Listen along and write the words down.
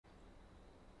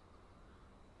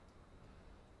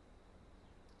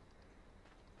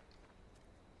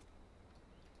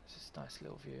It's a nice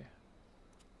little view.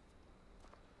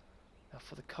 Now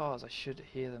for the cars, I should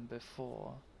hear them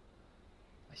before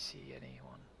I see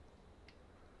anyone.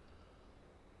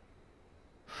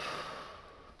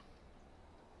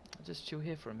 I'll just chill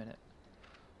here for a minute.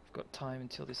 I've got time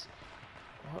until this...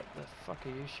 What the fuck are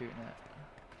you shooting at?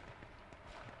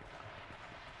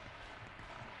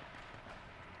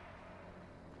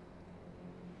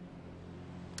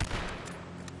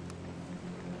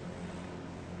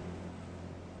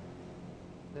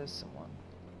 There's someone.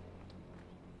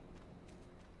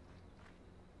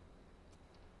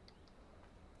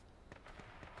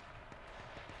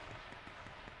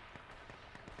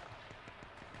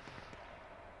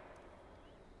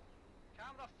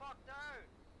 Calm the fuck down!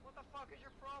 What the fuck is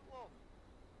your problem?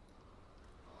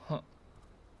 Huh.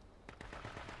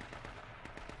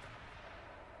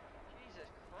 Jesus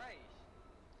Christ!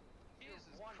 Jesus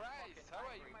one Christ, fucking how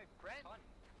are you, angry my friend? cunt.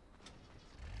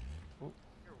 Oh.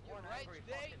 You're You're one right angry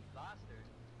today. fucking bastard.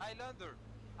 Highlander.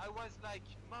 I was like,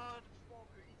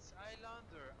 motherfucker, it's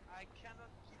Highlander. I cannot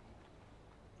kill you.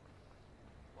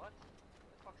 What? What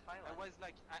the fuck's I Highlander? was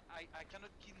like, I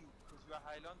cannot kill you because you are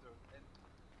Highlander. And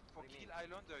for What do you kill mean?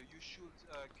 Highlander, you should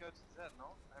cut his head,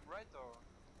 no? I'm right or?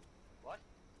 What?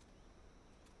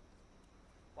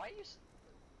 Why are you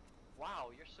Wow,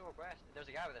 you're so aggressive. There's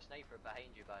a guy with a sniper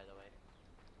behind you, by the way.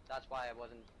 That's why I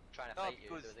wasn't trying to No, fight you.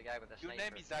 because There was a guy with a your sniper.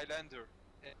 name is Highlander.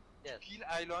 And Yes. to kill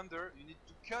Highlander, you need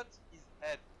to cut his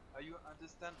head. Are you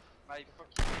understand my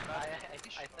fucking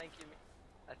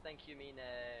I think you mean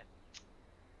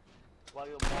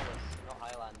William Wallace, not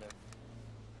Highlander.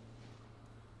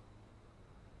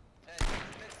 let's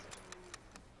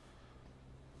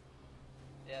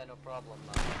Yeah, no problem,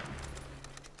 man.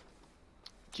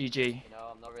 GG. You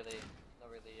know, I'm not really.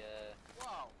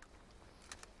 Wow.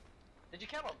 Did you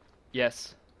kill him?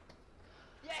 Yes.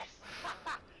 Yes!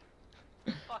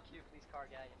 Fuck you, police car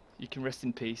guy. You can rest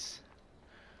in peace.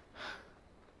 I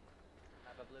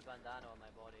have a blue bandana on my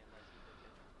body unless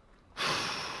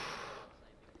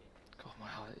you God, my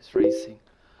heart is racing.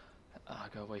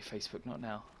 Go away, Facebook, not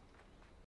now.